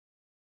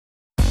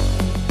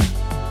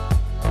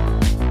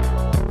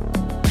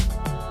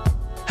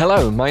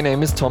Hello, my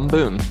name is Tom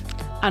Boone.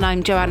 And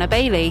I'm Joanna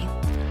Bailey.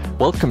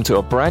 Welcome to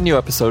a brand new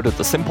episode of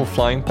the Simple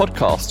Flying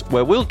Podcast,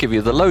 where we'll give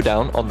you the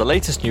lowdown on the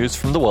latest news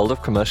from the world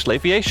of commercial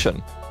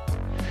aviation.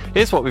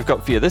 Here's what we've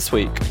got for you this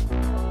week.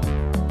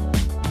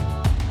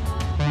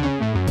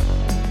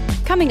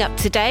 Coming up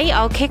today,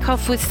 I'll kick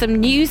off with some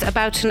news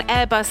about an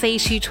Airbus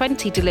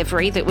A220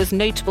 delivery that was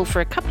notable for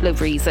a couple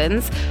of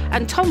reasons,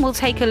 and Tom will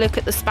take a look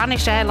at the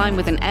Spanish airline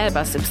with an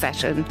Airbus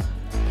obsession.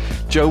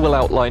 Joe will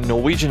outline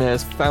Norwegian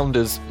Air's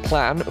founder's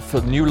plan for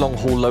the new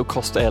long-haul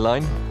low-cost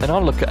airline, and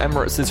I'll look at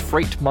Emirates'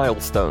 freight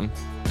milestone.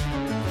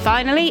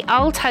 Finally,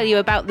 I'll tell you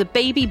about the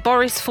baby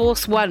Boris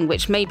Force One,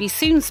 which may be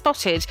soon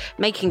spotted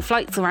making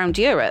flights around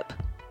Europe.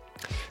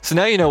 So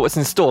now you know what's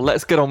in store,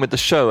 let's get on with the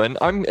show, and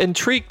I'm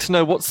intrigued to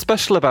know what's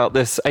special about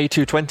this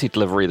A220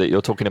 delivery that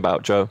you're talking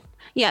about, Joe.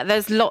 Yeah,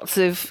 there's lots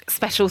of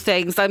special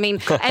things. I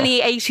mean, any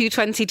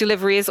A220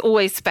 delivery is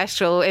always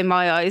special in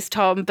my eyes,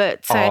 Tom,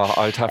 but...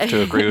 I'd have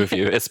to agree with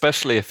you,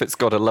 especially if it's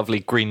got a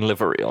lovely green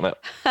livery on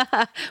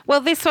it. Well,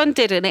 this one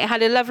didn't. It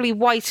had a lovely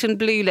white and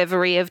blue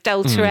livery of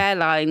Delta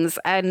Airlines.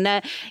 And,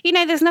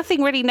 there's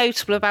nothing really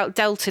notable about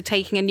Delta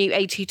taking a new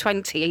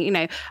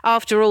A220.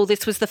 After all,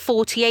 this was the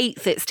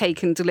 48th it's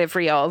taken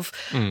delivery of.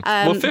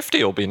 Well,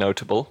 50 will be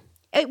notable.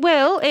 It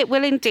will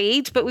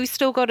indeed, but we've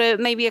still got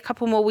maybe a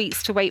couple more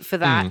weeks to wait for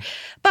that.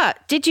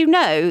 But did you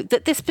know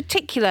that this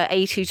particular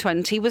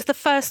A220 was the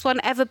first one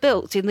ever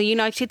built in the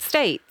United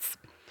States?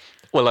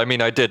 Well, I mean,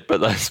 I did,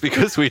 but that's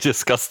because we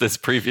discussed this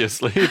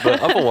previously. But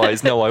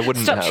otherwise, no, I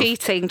wouldn't Stop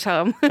cheating,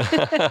 Tom.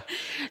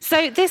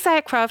 So this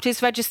aircraft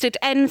is registered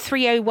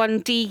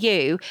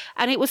N301DU,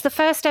 and it was the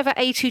first ever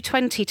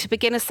A220 to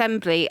begin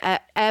assembly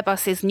at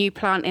Airbus's new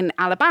plant in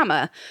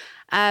Alabama.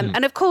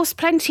 And of course,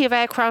 plenty of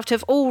aircraft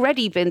have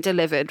already been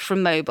delivered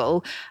from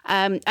Mobil.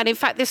 And in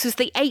fact, this was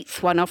the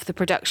 8th one off the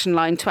production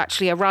line to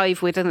actually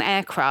arrive with an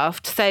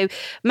aircraft. So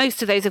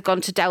most of those have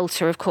gone to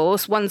Delta, of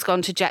course. One's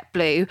gone to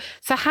JetBlue.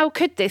 So how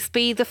could this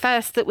be the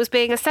first that was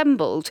being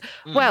assembled?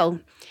 Well,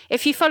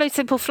 if you follow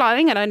Simple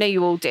Flying, and I know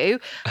you all do,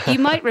 you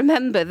might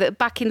remember that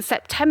back in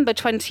September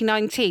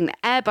 2019,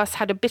 Airbus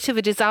had a bit of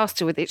a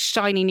disaster with its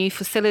shiny new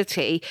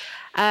facility.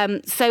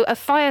 So a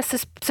fire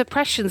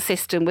suppression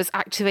system was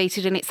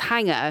activated in its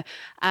hangar.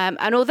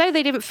 And although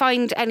they didn't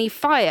find any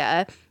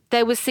fire,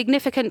 there was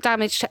significant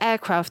damage to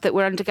aircraft that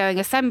were undergoing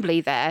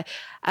assembly there.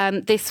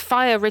 This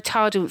fire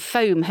retardant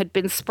foam had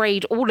been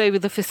sprayed all over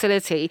the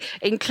facility,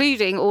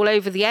 including all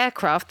over the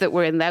aircraft that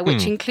were in there,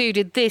 which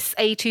included this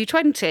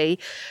A220.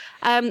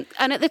 And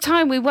at the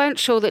time, we weren't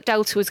sure that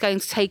Delta was going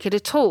to take it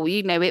at all.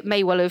 It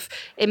may well have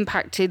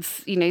impacted,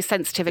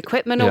 sensitive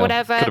equipment or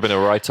whatever. Could have been a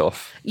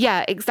write-off.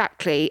 Yeah,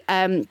 exactly.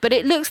 But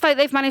it looks like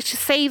they've managed to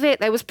save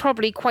it. There was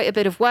probably quite a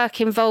bit of work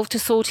involved to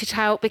sort it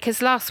out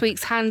because last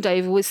week's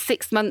handover was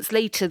 6 months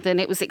later than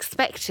it was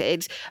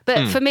expected.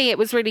 But for me, it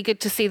was really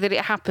good to see that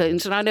it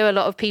happened. And I know a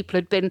lot of people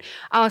had been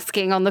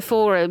asking on the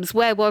forums,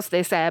 where was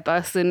this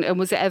Airbus and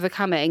was it ever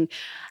coming?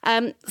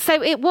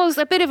 So it was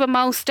a bit of a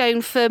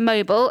milestone for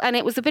Mobil, and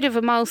it was a bit of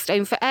a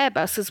milestone for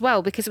Airbus as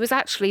well, because it was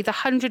actually the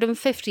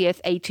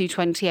 150th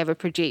A220 ever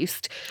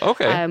produced.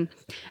 Okay.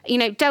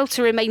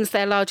 Delta remains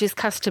their largest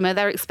customer.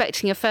 They're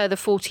expecting a further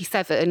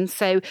 47.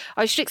 So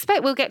I should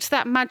expect we'll get to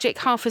that magic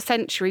half a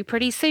century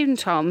pretty soon,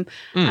 Tom.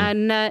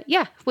 And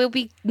we'll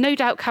be no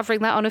doubt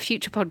covering that on a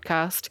future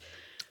podcast.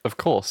 Of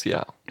course,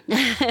 yeah.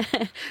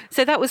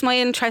 So that was my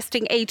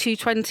interesting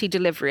A220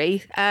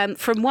 delivery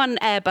from one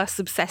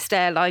Airbus-obsessed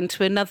airline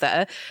to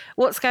another.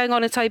 What's going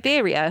on at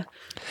Iberia?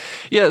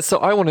 Yeah, so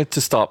I wanted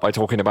to start by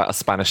talking about a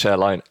Spanish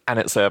airline and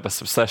its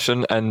Airbus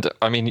obsession. And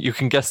I mean, you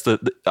can guess that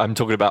I'm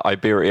talking about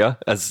Iberia,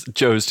 as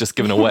Joe's just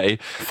given away.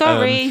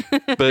 Sorry.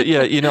 But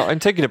yeah, I'm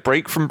taking a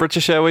break from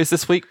British Airways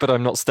this week, but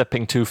I'm not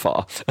stepping too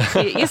far.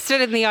 You're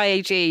still in the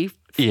IAG.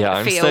 Yeah,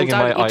 I'm staying in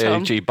my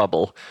IAG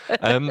bubble.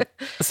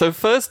 So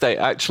Thursday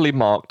actually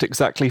marked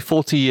exactly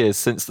 40 years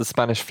since the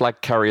Spanish flag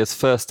carrier's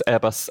first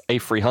Airbus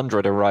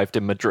A300 arrived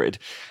in Madrid.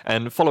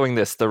 And following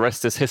this, the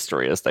rest is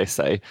history, as they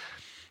say.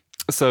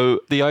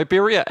 So the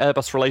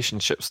Iberia-Airbus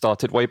relationship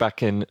started way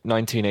back in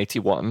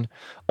 1981.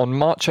 On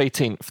March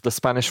 18th, the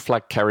Spanish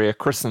flag carrier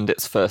christened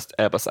its first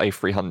Airbus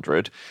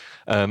A300.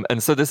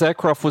 And so this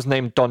aircraft was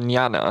named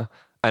Doñana,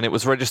 and it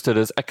was registered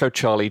as Echo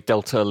Charlie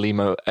Delta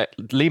Lima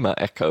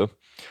Echo.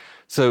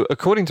 So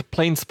according to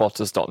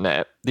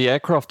planespotters.net, the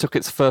aircraft took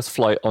its first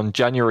flight on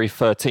January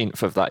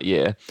 13th of that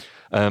year,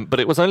 but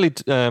it was only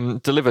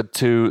delivered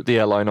to the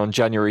airline on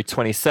January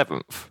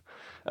 27th.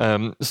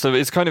 So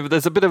it's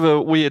there's a bit of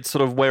a weird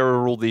sort of where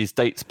are all these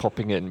dates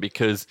popping in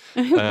because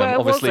where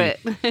obviously,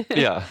 was it?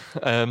 yeah.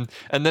 And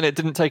then it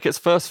didn't take its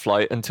first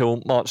flight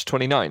until March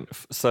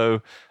 29th.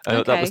 So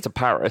that was to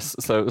Paris.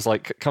 So it was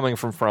like coming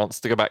from France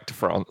to go back to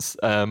France.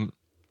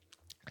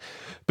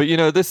 But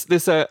this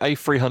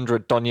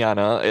A300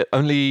 Doñana, it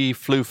only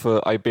flew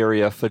for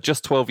Iberia for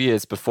just 12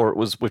 years before it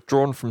was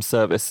withdrawn from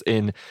service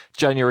in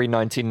January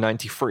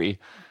 1993.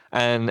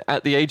 And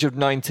at the age of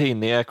 19,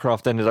 the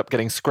aircraft ended up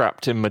getting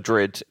scrapped in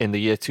Madrid in the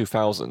year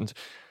 2000.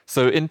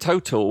 So in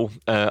total,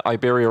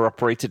 Iberia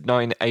operated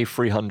 9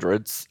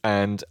 A300s,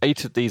 and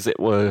 8 of these it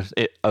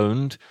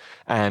owned,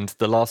 and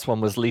the last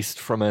one was leased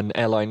from an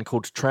airline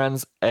called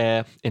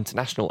Transair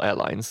International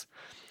Airlines.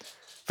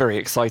 Very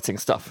exciting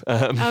stuff.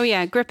 Oh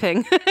yeah,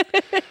 gripping.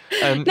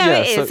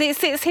 It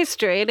is. It's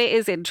history, and it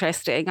is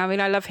interesting. I mean,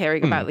 I love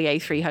hearing about the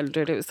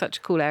A300. It was such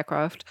a cool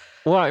aircraft.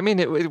 Well, I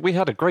mean, we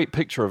had a great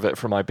picture of it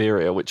from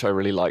Iberia, which I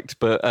really liked.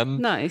 But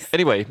nice.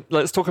 Anyway,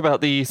 let's talk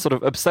about the sort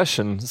of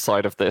obsession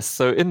side of this.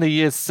 So in the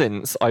years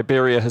since,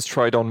 Iberia has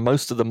tried on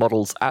most of the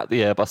models at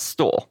the Airbus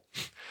store.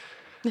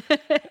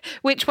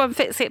 Which one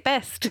fits it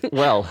best?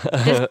 Well,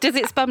 does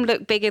its bum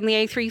look big in the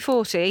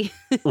A340?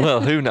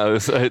 Well, who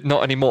knows?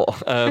 Not anymore.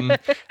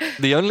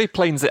 The only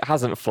planes it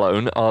hasn't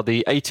flown are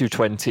the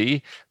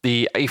A220,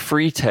 the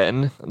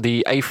A310,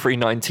 the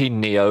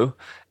A319neo,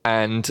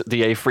 and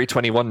the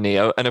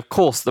A321neo, and of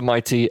course the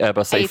mighty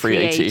Airbus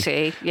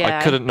A380. Yeah.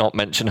 I couldn't not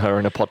mention her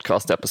in a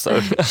podcast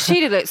episode.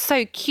 She'd have looked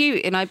so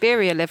cute in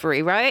Iberia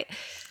livery, right?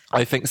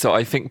 I think so.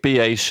 I think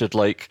BA should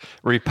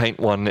repaint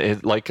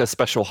one like a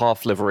special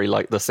half livery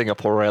like the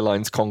Singapore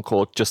Airlines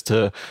Concorde just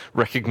to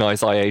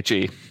recognise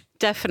IAG.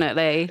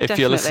 Definitely.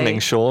 You're listening,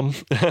 Sean.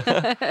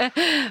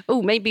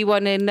 Oh, maybe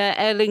one in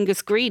Aer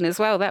Lingus green as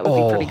well. That would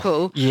be pretty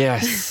cool.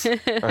 Yes.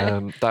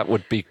 That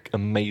would be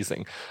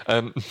amazing.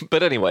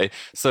 But anyway,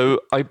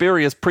 so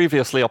Iberia's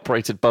previously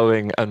operated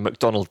Boeing and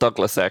McDonnell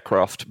Douglas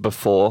aircraft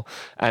before,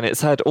 and it's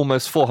had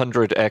almost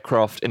 400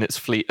 aircraft in its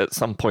fleet at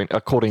some point,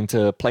 according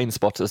to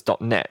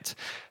planespotters.net.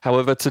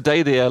 However,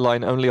 today the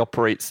airline only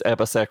operates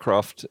Airbus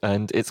aircraft,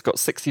 and it's got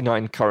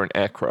 69 current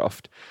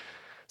aircraft.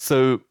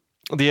 So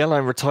the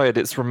airline retired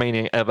its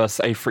remaining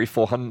Airbus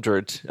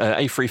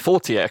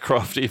A340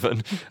 aircraft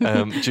even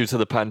due to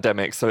the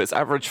pandemic. So its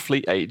average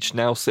fleet age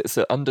now sits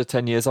at under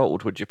 10 years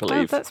old, would you believe?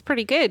 Oh, that's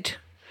pretty good.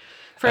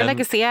 For a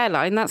legacy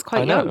airline, that's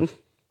quite young.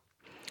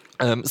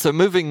 So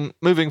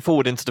moving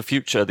forward into the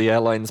future, the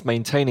airline's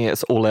maintaining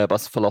its all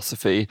Airbus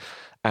philosophy,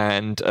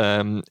 and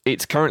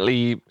it's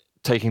currently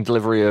taking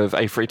delivery of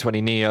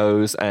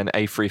A320neos and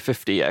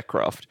A350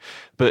 aircraft.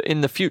 But in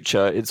the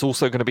future, it's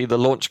also going to be the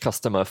launch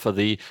customer for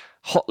the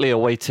hotly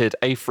awaited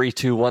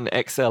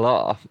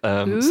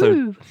A321XLR.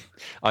 So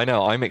I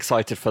know, I'm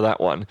excited for that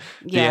one.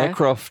 Yeah. The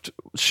aircraft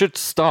should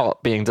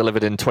start being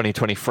delivered in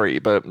 2023,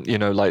 but,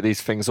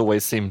 these things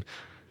always seem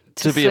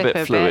to be a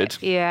bit fluid.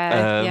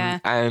 Yeah.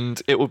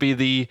 And it will be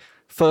the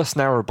first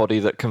narrow body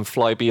that can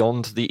fly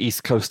beyond the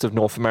east coast of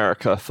North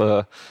America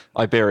for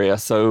Iberia.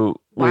 So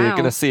we're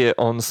going to see it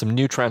on some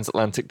new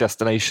transatlantic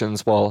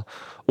destinations while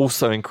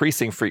also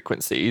increasing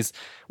frequencies,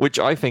 which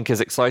I think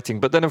is exciting.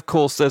 But then, of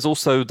course, there's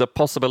also the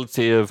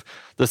possibility of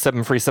the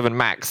 737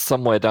 MAX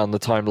somewhere down the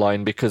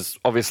timeline, because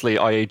obviously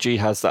IAG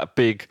has that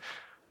big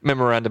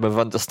memorandum of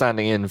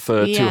understanding in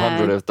for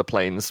 200 of the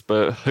planes.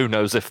 But who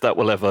knows if that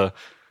will ever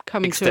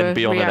extend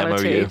beyond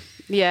reality. An MOU.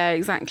 Yeah,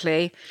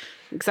 exactly.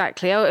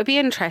 Oh, it'd be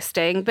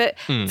interesting. But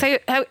so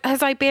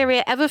has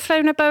Iberia ever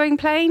flown a Boeing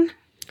plane?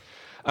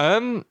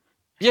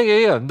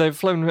 Yeah. They've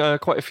flown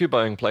quite a few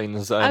Boeing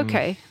planes.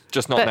 Okay.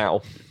 Just not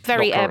now.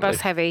 Very Airbus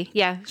heavy.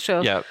 Yeah,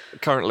 sure. Yeah,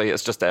 currently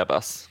it's just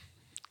Airbus.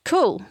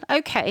 Cool.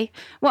 Okay.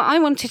 Well, I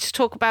wanted to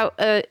talk about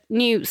a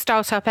new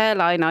startup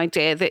airline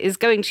idea that is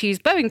going to use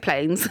Boeing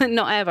planes,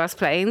 not Airbus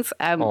planes.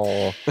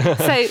 So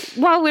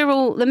while we're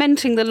all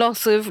lamenting the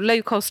loss of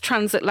low-cost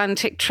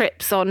transatlantic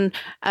trips on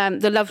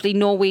the lovely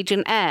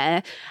Norwegian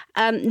Air,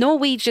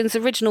 Norwegian's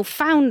original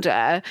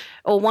founder,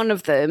 or one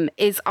of them,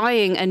 is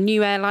eyeing a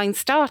new airline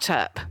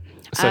startup.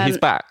 So he's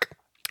back.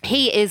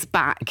 He is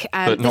back.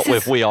 But not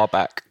with We Are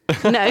Back.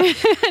 No,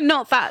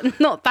 not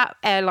that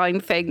airline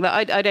thing.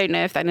 That I don't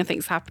know if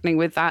anything's happening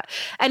with that.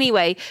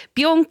 Anyway,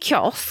 Bjorn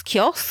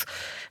Kjos,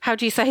 how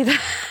do you say that?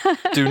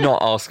 Do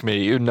not ask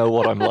me. You know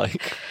what I'm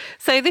like.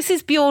 So this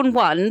is Bjorn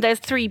 1. There's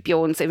 3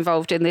 Bjorns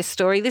involved in this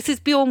story. This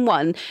is Bjorn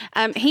 1.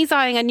 He's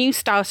eyeing a new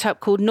startup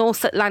called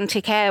North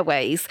Atlantic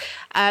Airways.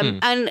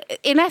 And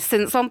in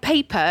essence, on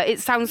paper, it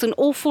sounds an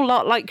awful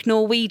lot like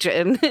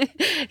Norwegian.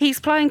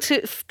 He's planning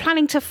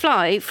to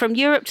fly from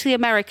Europe to the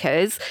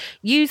Americas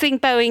using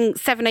Boeing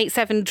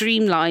 787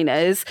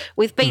 Dreamliners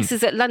with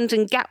bases at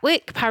London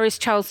Gatwick, Paris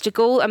Charles de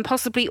Gaulle, and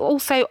possibly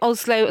also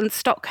Oslo and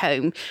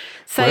Stockholm.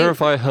 So, where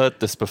have I heard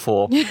this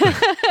before?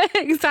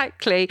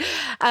 Exactly.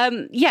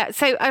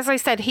 So as I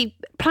said, he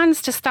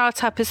plans to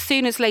start up as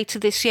soon as later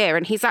this year,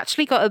 and he's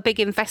actually got a big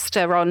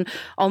investor on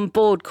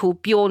board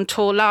called Bjorn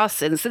Thor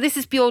Larsen. So this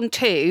is Bjorn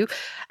 2.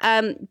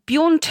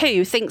 Bjorn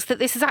 2 thinks that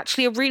this is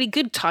actually a really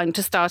good time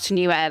to start a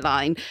new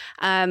airline,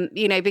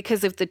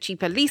 because of the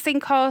cheaper leasing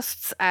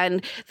costs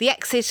and the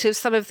exit of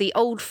some of the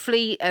old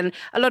fleet and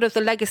a lot of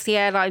the legacy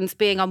airlines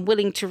being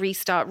unwilling to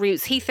restart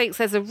routes. He thinks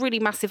there's a really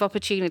massive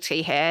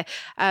opportunity here.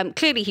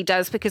 Clearly he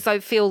does, because I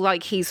feel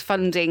like he's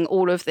funding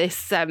all of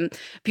this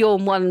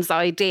Bjorn 1's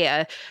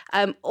idea.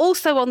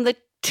 Also on the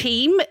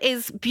team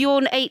is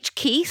Bjorn H.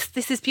 Keith.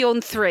 This is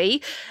Bjorn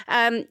 3.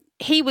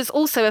 he was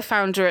also a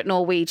founder at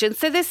Norwegian.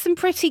 So there's some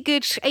pretty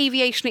good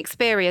aviation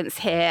experience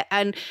here.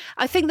 And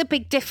I think the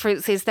big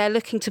difference is they're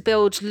looking to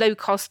build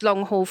low-cost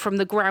long haul from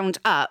the ground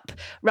up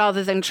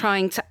rather than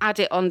trying to add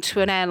it onto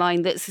an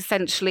airline that's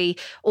essentially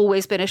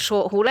always been a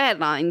short-haul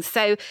airline.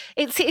 So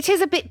it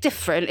is a bit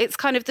different. It's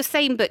kind of the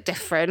same but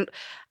different.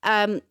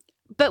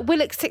 But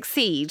will it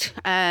succeed?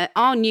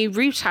 Our new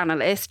route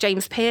analyst,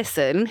 James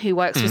Pearson, who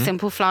works for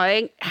Simple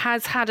Flying,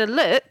 has had a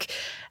look.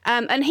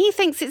 And he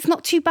thinks it's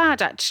not too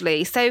bad,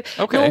 actually. So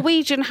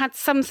Norwegian had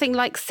something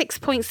like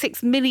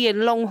 6.6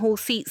 million long-haul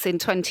seats in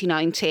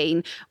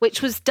 2019,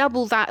 which was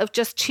double that of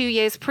just 2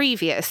 years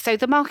previous. So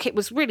the market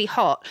was really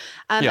hot.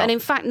 And in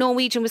fact,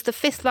 Norwegian was the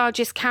 5th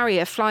largest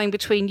carrier flying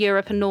between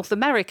Europe and North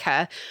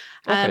America.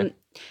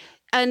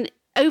 And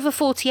over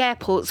 40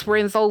 airports were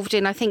involved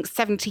in, I think,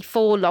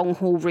 74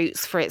 long-haul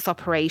routes for its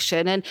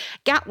operation. And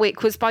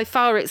Gatwick was by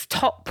far its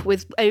top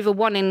with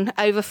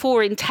over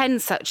 4 in 10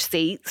 such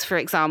seats, for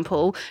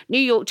example. New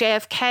York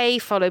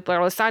JFK, followed by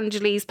Los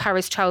Angeles,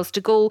 Paris Charles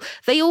de Gaulle.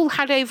 They all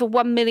had over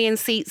 1 million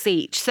seats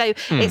each. So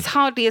it's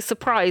hardly a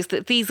surprise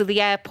that these are the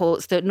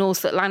airports that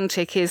Norse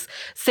Atlantic is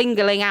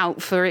singling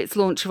out for its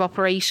launch of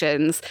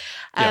operations.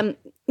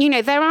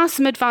 There are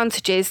some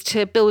advantages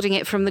to building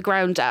it from the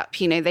ground up.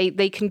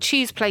 They can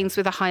choose planes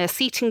with a higher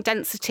seating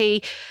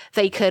density.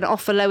 They can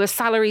offer lower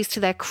salaries to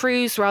their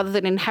crews rather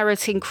than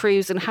inheriting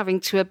crews and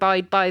having to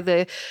abide by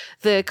the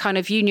kind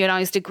of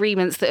unionised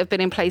agreements that have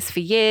been in place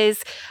for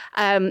years.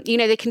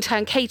 They can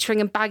turn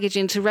catering and baggage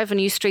into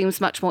revenue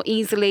streams much more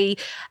easily.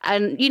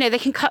 And, they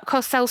can cut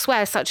costs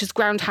elsewhere, such as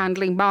ground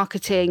handling,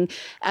 marketing,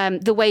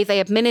 the way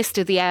they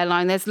administer the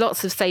airline. There's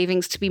lots of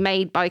savings to be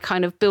made by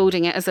kind of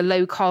building it as a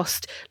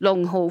low-cost,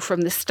 long-haul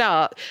from the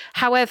start.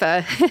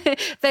 However,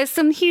 there's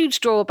some huge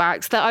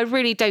drawbacks that I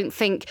really don't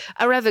think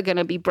are ever going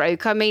to be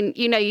broke. I mean,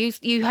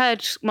 you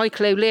heard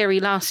Michael O'Leary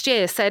last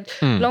year said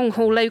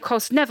long-haul,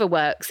 low-cost never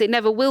works. It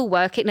never will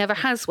work. It never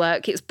has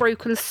worked. It's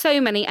broken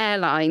so many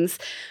airlines.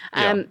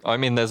 I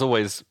mean,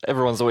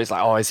 everyone's always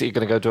like, is he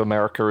going to go to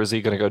America? Is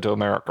he going to go to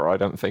America? I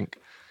don't think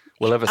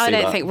we'll ever see that.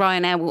 I don't think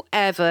Ryanair will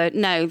ever.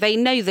 No, they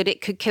know that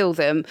it could kill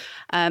them,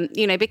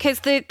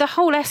 because the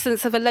whole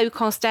essence of a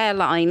low-cost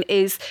airline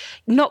is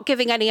not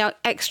giving any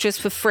extras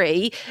for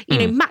free,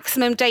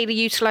 maximum daily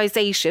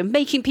utilisation,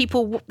 making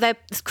their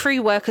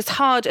crew work as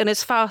hard and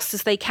as fast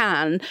as they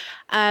can,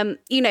 and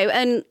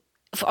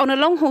on a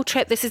long-haul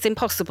trip, this is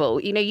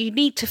impossible. You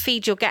need to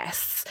feed your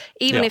guests,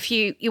 even if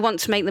you want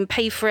to make them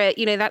pay for it.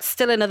 That's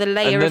still another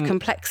layer of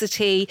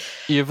complexity.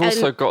 You've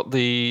also got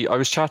I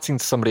was chatting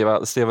to somebody about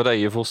this the other day.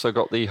 You've also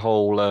got the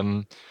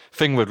whole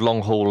thing with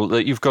long haul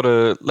that you've got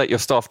to let your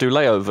staff do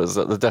layovers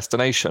at the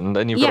destination,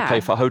 then you've got to pay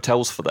for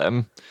hotels for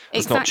them.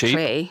 It's not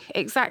cheap.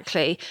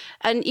 Exactly.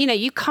 And,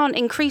 you can't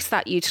increase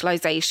that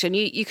utilisation.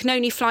 You can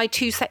only fly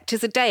 2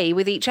 sectors a day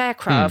with each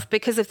aircraft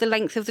because of the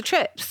length of the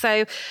trip.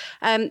 So,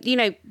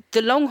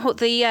 the long haul,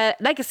 the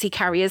legacy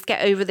carriers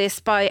get over this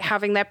by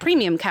having their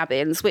premium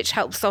cabins, which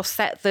helps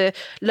offset the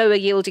lower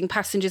yielding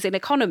passengers in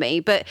economy.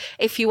 But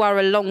if you are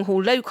a long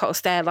haul, low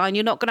cost airline,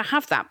 you're not going to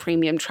have that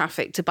premium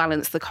traffic to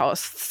balance the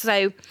costs.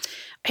 So,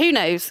 who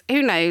knows?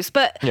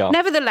 But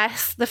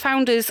nevertheless, the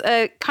founders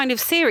are kind of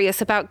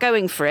serious about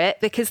going for it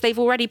because they've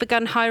already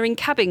begun hiring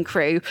cabin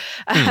crew.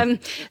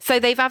 So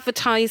they've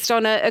advertised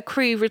on a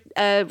crew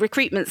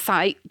recruitment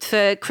site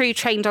for crew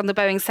trained on the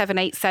Boeing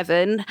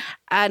 787.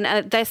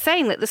 And they're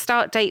saying that the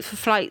start date for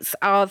flights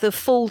are the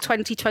fall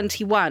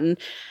 2021.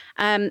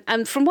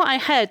 And from what I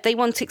heard, they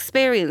want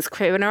experienced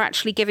crew and are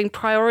actually giving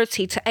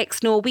priority to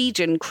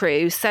ex-Norwegian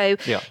crew. So,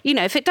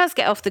 if it does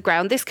get off the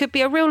ground, this could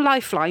be a real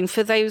lifeline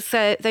for those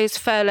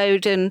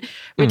furloughed and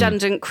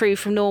redundant crew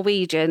from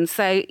Norwegian.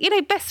 So,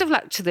 best of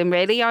luck to them,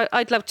 really.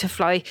 I'd love to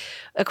fly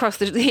across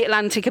the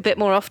Atlantic a bit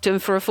more often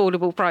for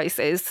affordable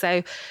prices.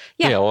 So,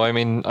 well, I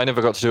mean, I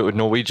never got to do it with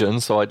Norwegian,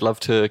 so I'd love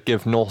to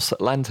give Norse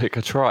Atlantic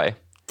a try.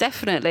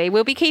 Definitely.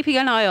 We'll be keeping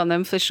an eye on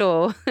them for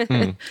sure.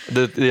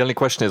 The only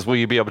question is, will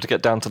you be able to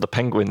get down to the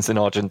penguins in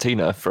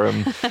Argentina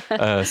from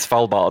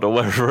Svalbard or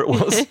wherever it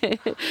was?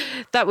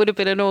 That would have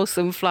been an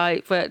awesome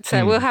flight, but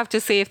we'll have to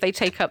see if they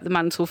take up the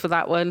mantle for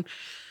that one.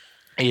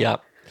 Yeah.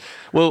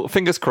 Well,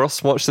 fingers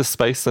crossed, watch this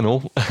space and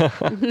all.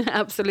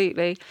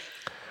 Absolutely.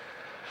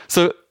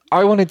 So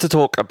I wanted to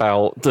talk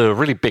about the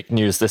really big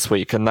news this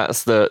week, and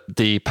that's that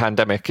the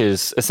pandemic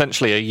is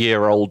essentially a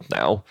year old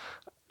now.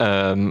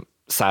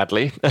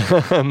 Sadly.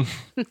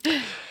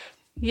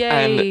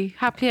 Yay.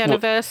 Happy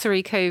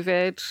anniversary,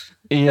 COVID.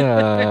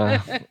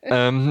 Yeah.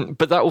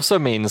 But that also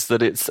means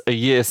that it's a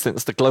year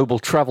since the global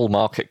travel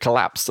market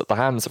collapsed at the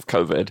hands of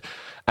COVID.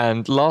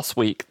 And last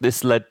week,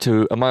 this led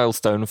to a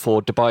milestone for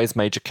Dubai's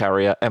major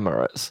carrier,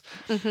 Emirates.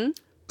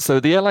 So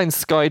the airline's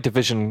Sky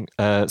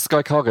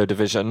Cargo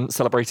division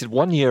celebrated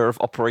 1 year of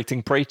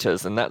operating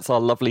freighters, and that's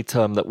our lovely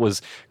term that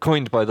was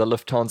coined by the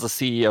Lufthansa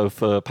CEO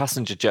for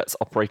passenger jets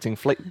operating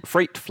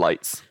freight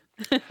flights.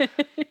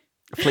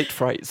 Fleet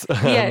freights.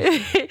 Yeah,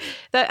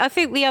 I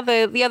think the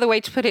other way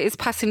to put it is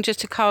passenger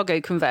to cargo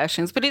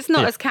conversions, but it's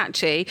not as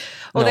catchy.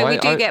 Although we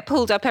do get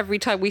pulled up every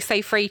time we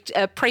say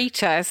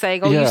freighter,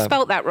 saying, "Oh, you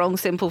spelt that wrong,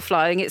 Simple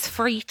Flying. It's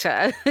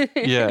freighter."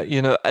 Yeah,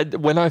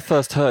 when I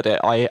first heard it,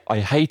 I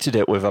hated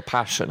it with a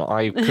passion.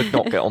 I could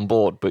not get on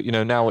board, but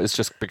now it's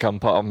just become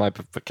part of my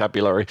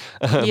vocabulary.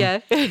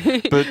 But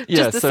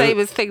just the same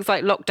as things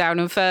like lockdown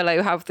and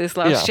furlough have this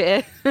last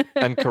year,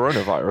 and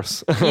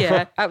coronavirus.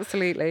 Yeah,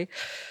 absolutely.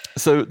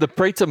 So the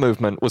Praetor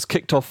movement was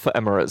kicked off for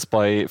Emirates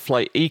by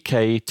flight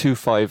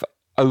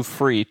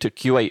EK2503 to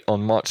Kuwait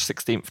on March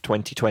 16th,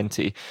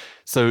 2020.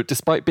 So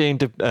despite being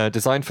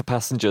designed for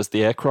passengers,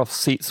 the aircraft's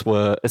seats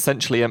were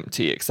essentially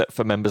empty except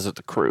for members of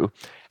the crew.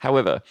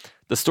 However,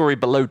 the story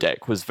below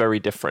deck was very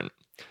different.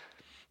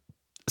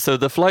 So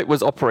the flight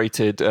was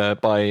operated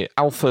by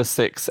Alpha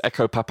 6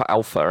 Echo Papa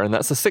Alpha, and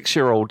that's a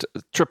 6-year-old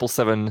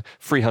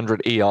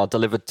 777-300ER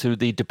delivered to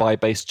the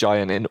Dubai-based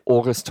Giant in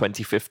August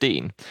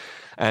 2015.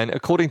 And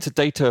according to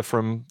data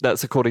from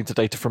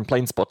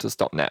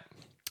planespotters.net.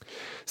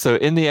 So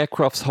in the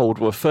aircraft's hold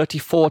were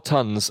 34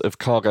 tons of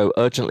cargo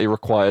urgently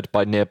required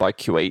by nearby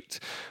Kuwait.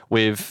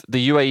 With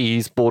the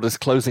UAE's borders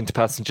closing to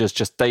passengers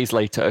just days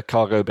later,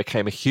 cargo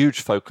became a huge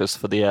focus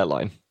for the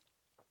airline.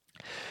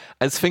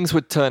 As things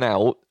would turn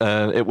out,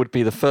 it would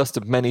be the first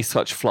of many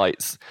such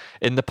flights.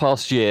 In the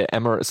past year,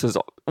 Emirates has...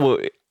 Well,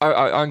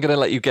 I'm going to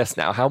let you guess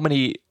now. How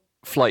many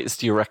flights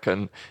do you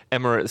reckon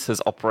Emirates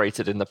has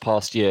operated in the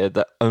past year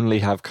that only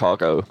have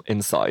cargo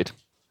inside?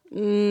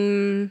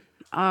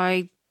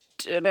 I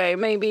don't know,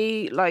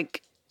 maybe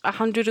like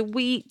 100 a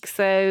week.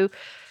 So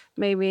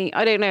maybe,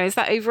 I don't know, is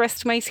that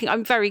overestimating?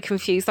 I'm very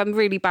confused. I'm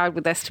really bad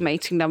with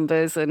estimating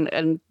numbers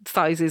and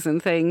sizes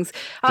and things.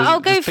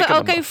 I'll go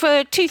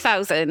for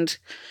 2,000.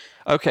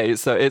 Okay,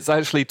 so it's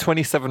actually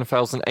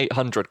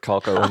 27,800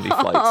 cargo-only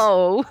flights.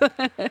 Oh,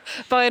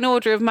 by an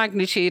order of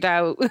magnitude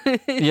out.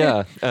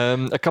 Yeah,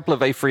 a couple of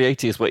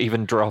A380s were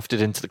even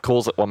drafted into the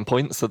cause at one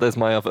point, so there's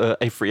my other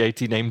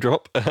A380 name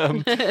drop.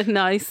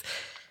 Nice.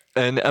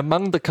 And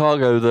among the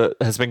cargo that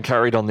has been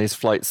carried on these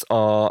flights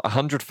are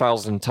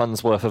 100,000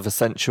 tons worth of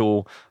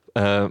essential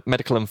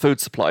medical and food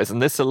supplies,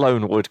 and this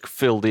alone would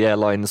fill the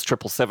airline's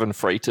 777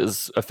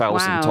 freighters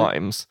 1,000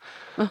 times.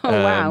 Oh,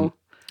 wow.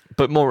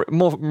 But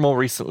more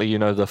recently,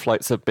 the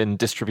flights have been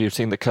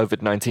distributing the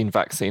COVID-19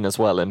 vaccine as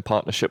well in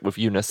partnership with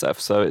UNICEF.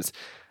 So it's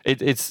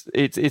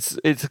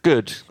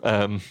good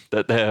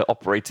that they're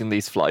operating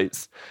these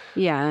flights.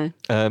 Yeah.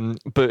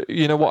 But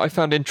what I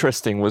found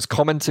interesting was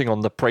commenting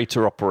on the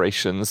Praetor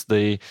operations.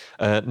 The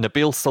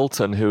Nabil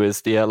Sultan, who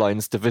is the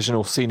airline's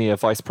divisional senior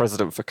vice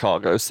president for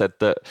cargo, said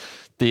that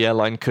the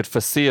airline could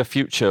foresee a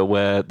future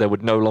where there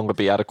would no longer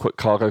be adequate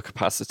cargo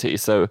capacity.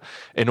 So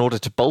in order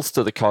to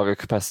bolster the cargo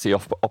capacity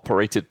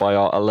operated by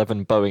our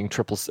 11 Boeing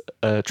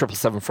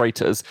 777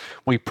 freighters,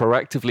 we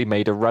proactively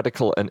made a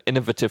radical and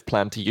innovative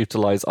plan to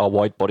utilize our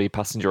wide-body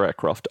passenger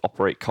aircraft to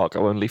operate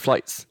cargo-only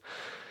flights.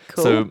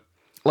 Cool. So,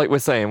 like we're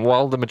saying,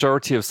 while the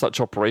majority of such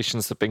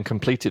operations have been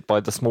completed by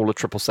the smaller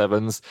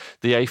 777s,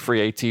 the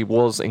A380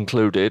 was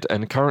included,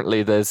 and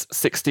currently there's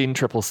 16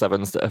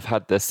 777s that have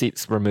had their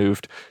seats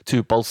removed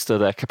to bolster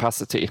their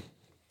capacity.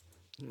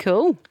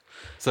 Cool.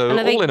 So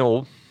in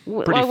all,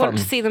 pretty I fun. want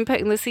to see them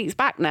putting the seats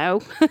back now.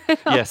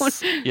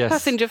 Yes.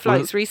 Passenger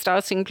flights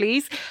restarting,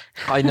 please.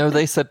 I know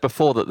they said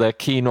before that they're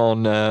keen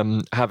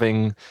on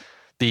having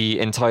the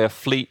entire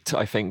fleet,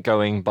 I think,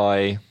 going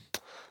by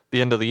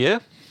the end of the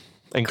year.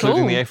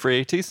 Including the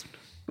A380s.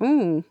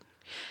 Ooh,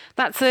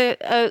 that's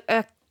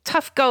a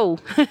tough goal.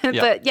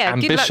 But yeah,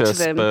 ambitious, good luck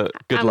to them. But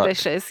good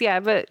Ambitious, luck.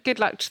 yeah, but good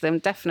luck to them,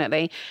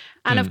 definitely.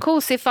 And of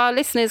course, if our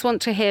listeners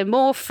want to hear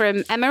more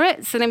from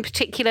Emirates, and in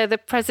particular the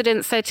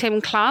President, Sir Tim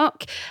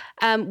Clark,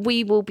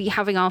 we will be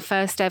having our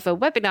first ever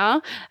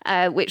webinar,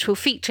 which will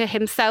feature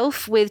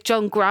himself with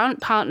John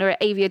Grant, partner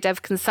at Avia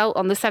Dev Consult,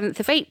 on the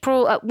 7th of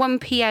April at 1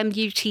 p.m.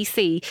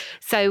 UTC.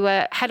 So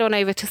head on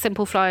over to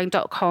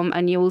simpleflying.com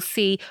and you will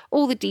see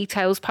all the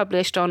details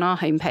published on our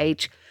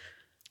homepage.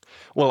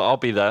 Well, I'll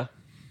be there.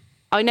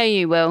 I know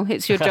you will.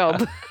 It's your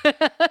job.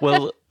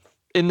 Well,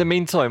 in the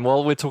meantime,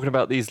 while we're talking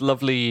about these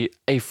lovely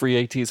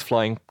A380s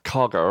flying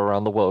cargo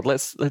around the world,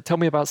 tell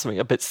me about something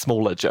a bit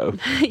smaller, Jo.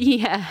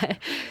 Yeah.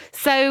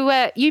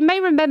 So you may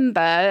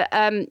remember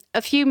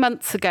a few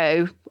months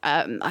ago,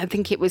 I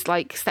think it was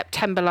like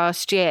September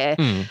last year,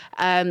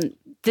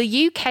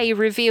 the UK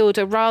revealed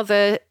a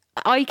rather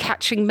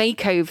eye-catching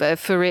makeover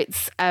for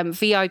its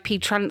VIP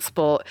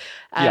transport.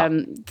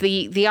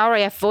 The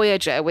RAF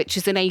Voyager, which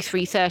is an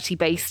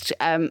A330-based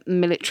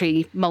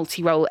military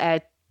multi-role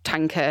air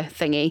tanker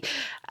thingy,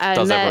 And,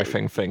 does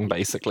everything thing,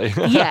 basically.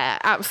 Yeah,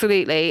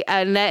 absolutely.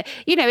 And,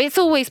 it's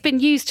always been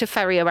used to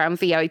ferry around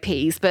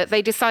VIPs, but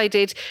they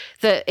decided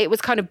that it was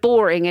kind of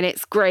boring in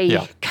its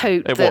grey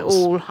coat that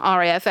all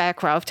RAF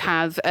aircraft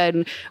have.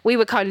 And we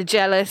were kind of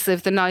jealous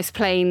of the nice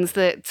planes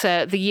that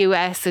the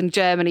US and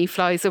Germany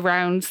flies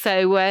around.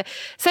 So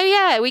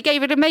we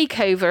gave it a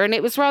makeover, and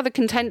it was rather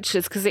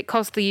contentious because it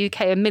cost the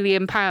UK £1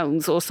 million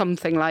or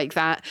something like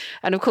that.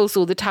 And of course,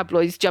 all the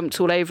tabloids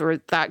jumped all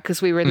over that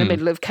because we were in the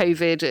middle of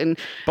COVID and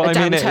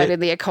downturn in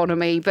the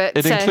economy. But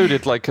it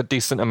included like a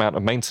decent amount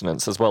of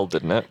maintenance as well,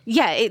 didn't it?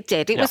 Yeah, it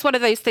did. It was one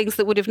of those things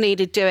that would have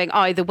needed doing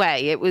either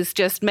way. It was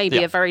just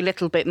maybe a very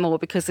little bit more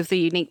because of the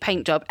unique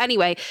paint job.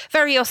 Anyway,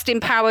 very Austin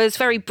Powers,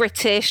 very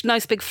British,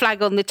 nice big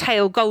flag on the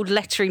tail, gold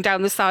lettering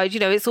down the side.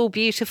 It's all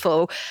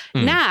beautiful.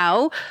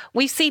 Now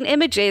we've seen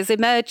images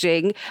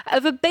emerging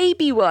of a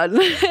baby one.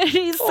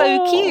 It's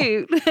so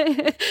cute.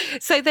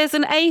 So there's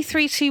an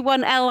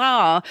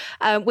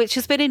A321LR, which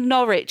has been in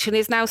Norwich and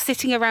is now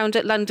sitting around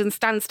at London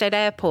Stansted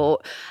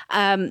Airport,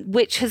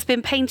 which has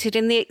been painted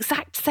in the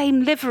exact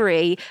same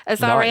livery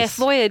as RAF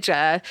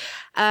Voyager.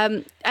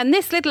 And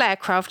this little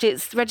aircraft,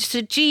 it's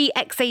registered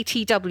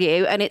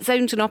GX80W, and it's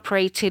owned and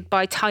operated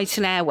by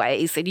Titan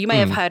Airways. And you may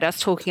have heard us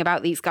talking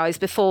about these guys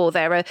before.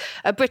 They're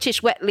a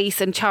British wet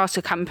lease and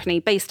charter company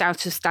based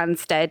out of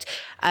Stansted.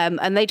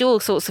 And they do all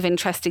sorts of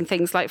interesting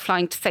things like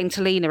flying to St.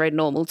 Helena in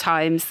normal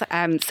times.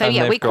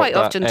 We quite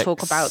often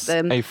talk about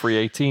them.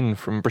 A318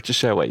 from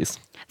British Airways.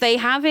 They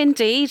have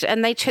indeed.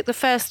 And they took the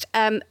first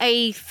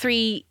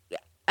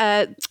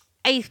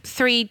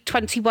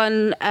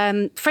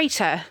A321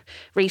 freighter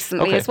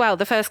recently as well,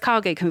 the first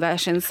cargo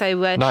conversion.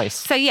 So nice.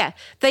 So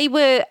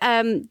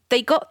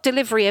they got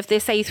delivery of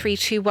this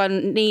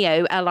A321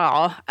 Neo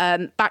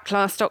LR back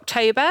last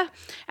October,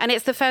 and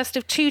it's the first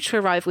of two to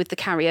arrive with the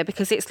carrier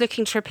because it's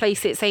looking to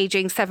replace its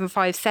aging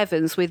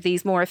 757s with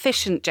these more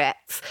efficient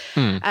jets.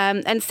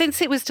 And since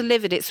it was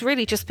delivered, it's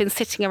really just been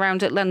sitting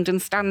around at London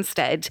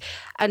Stansted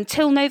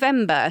until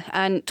November,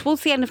 and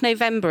towards the end of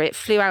November it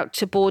flew out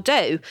to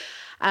Bordeaux.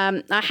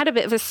 I had a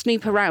bit of a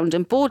snoop around,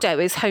 and Bordeaux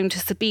is home to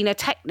Sabina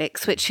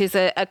Technics, which is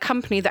a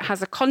company that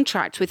has a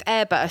contract with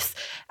Airbus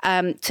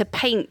to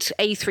paint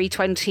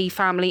A320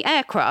 family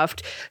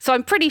aircraft. So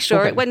I'm pretty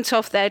sure it went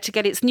off there to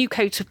get its new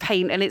coat of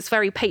paint and its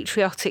very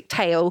patriotic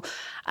tail.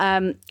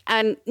 And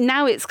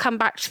now it's come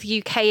back to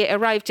the UK. It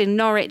arrived in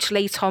Norwich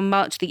late on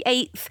March the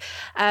 8th.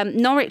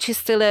 Norwich is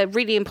still a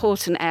really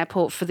important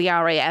airport for the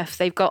RAF.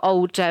 They've got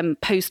old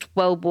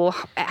post-World War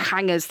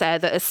hangars there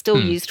that are still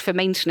used for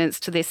maintenance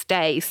to this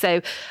day.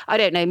 So I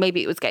don't know,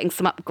 maybe it was getting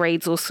some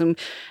upgrades or some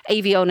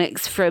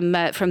avionics from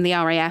the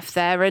RAF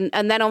there. And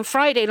then on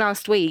Friday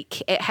last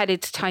week, it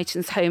headed to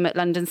Titan's home at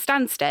London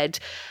Stansted.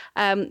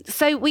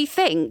 So we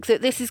think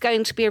that this is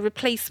going to be a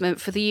replacement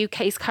for the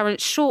UK's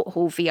current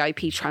short-haul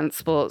VIP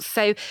transport.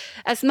 So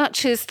as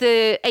much as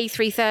the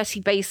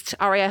A330-based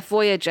RAF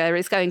Voyager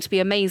is going to be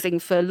amazing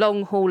for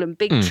long-haul and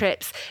big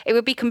trips, it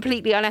would be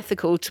completely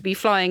unethical to be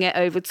flying it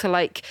over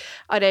to,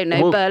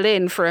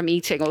 Berlin for a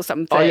meeting or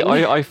something.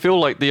 I feel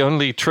like the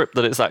only trip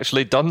that it's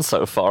actually done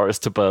so far is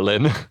to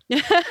Berlin.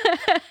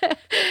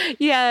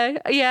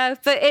 Yeah.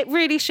 But it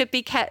really should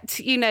be kept,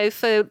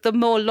 for the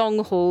more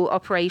long-haul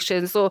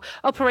operations or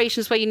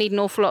operations where you need an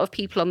awful lot of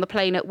people on the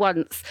plane at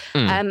once.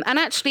 And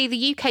actually,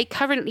 the UK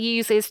currently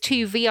uses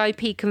two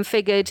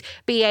VIP-configured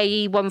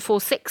BAE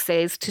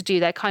 146s to do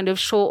their kind of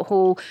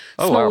short-haul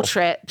small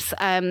trips.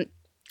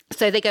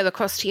 So they go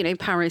across to,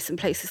 Paris and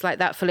places like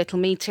that for little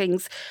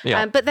meetings.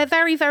 Yeah. But they're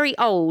very, very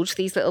old,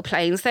 these little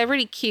planes. They're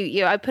really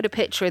cute. I put a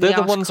picture in the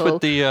article. They're the ones with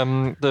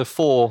the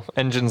four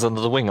engines under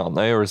the wing, aren't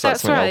they? Or is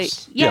that something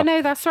else? Yeah,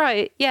 no, that's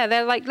right. Yeah,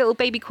 they're like little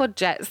baby quad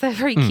jets. They're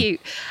very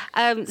cute.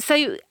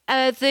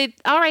 The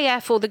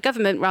RAF, or the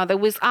government rather,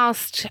 was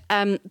asked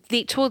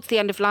towards the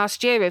end of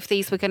last year if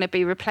these were going to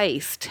be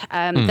replaced.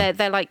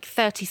 They're like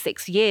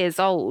 36 years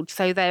old,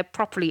 so they're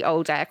properly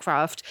old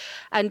aircraft.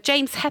 And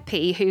James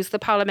Heppy, who's the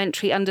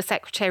Parliamentary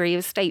Under-Secretary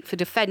of State for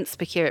Defence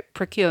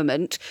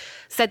Procurement,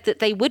 said that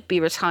they would be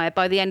retired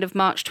by the end of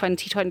March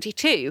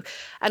 2022.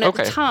 And at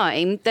the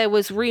time, there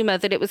was rumour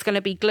that it was going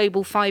to be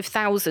Global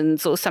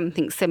 5000s or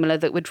something similar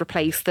that would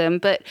replace them,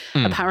 but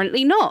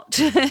apparently not.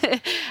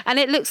 And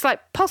it looks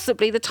like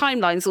possibly the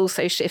timeline's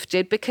also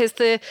shifted because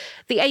the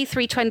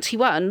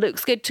A321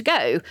 looks good to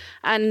go,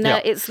 and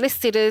it's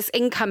listed as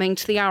incoming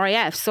to the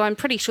RAF. So I'm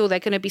pretty sure they're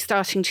going to be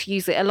starting to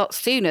use it a lot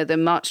sooner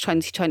than March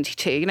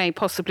 2022,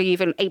 possibly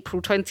even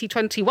April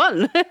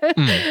 2021.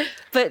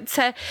 But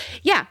so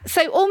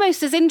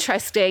almost as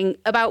interesting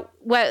about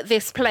where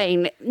this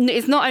plane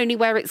is not only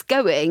where it's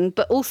going,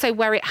 but also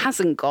where it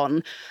hasn't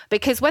gone.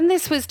 Because when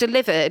this was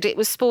delivered, it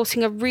was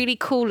sporting a really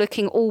cool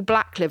looking all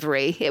black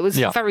livery. It was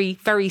very,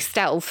 very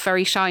stealth,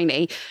 very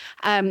shiny.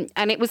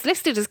 and it was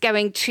listed as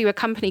going to a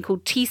company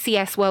called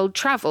TCS World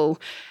Travel.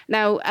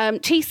 Now,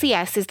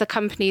 TCS is the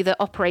company that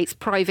operates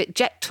private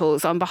jet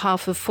tours on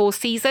behalf of Four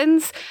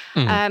Seasons.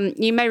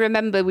 You may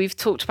remember we've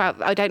talked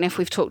about, I don't know if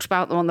we've talked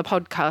about them on the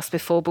podcast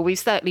before, but we've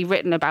certainly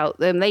written about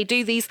them. They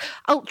do these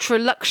ultra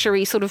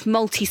luxury sort of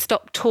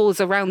multi-stop tours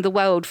around the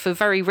world for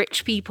very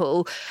rich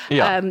people.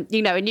 And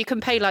you can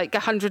pay like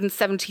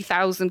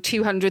 $170,000,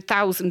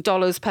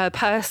 $200,000 per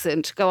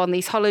person to go on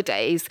these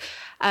holidays.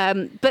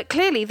 But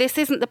clearly, this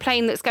isn't the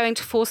plane that's going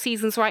to Four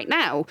Seasons right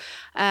now.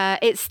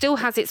 It still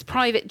has its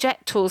private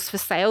jet tours for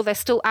sale. They're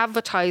still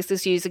advertised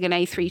as using an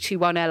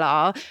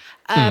A321LR.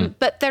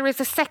 But there is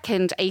a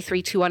second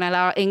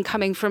A321LR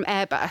incoming from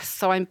Airbus.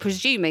 So I'm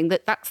presuming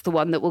that that's the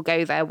one that will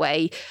go their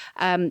way.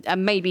 And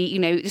maybe,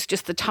 it's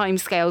just the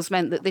timescales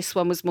meant that this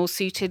one was more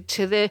suited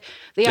to the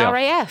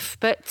RAF.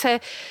 But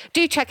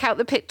do check out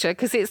the picture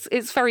because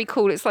it's very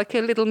cool. It's like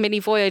a little mini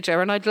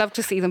Voyager and I'd love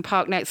to see them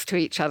parked next to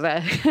each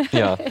other.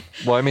 Yeah.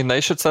 Well, I mean,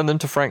 they should send them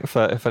to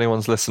Frankfurt if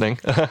anyone's listening,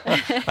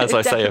 as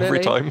I say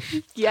every time.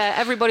 Yeah,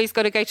 everybody's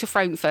got to go to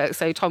Frankfurt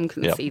so Tom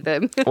can see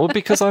them. Well,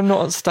 because I'm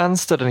not at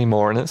Stansted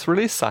anymore and it's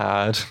really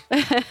sad.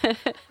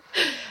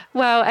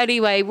 Well,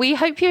 anyway, we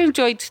hope you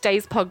enjoyed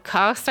today's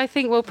podcast. I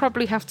think we'll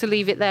probably have to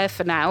leave it there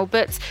for now.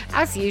 But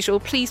as usual,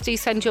 please do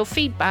send your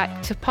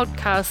feedback to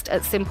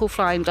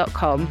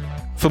podcast@simpleflying.com.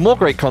 For more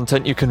great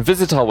content, you can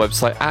visit our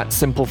website at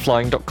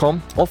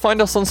simpleflying.com or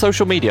find us on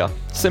social media.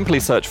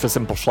 Simply search for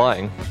Simple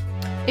Flying.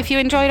 If you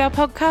enjoyed our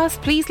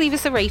podcast, please leave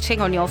us a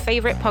rating on your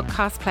favourite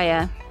podcast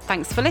player.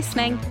 Thanks for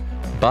listening.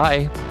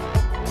 Bye.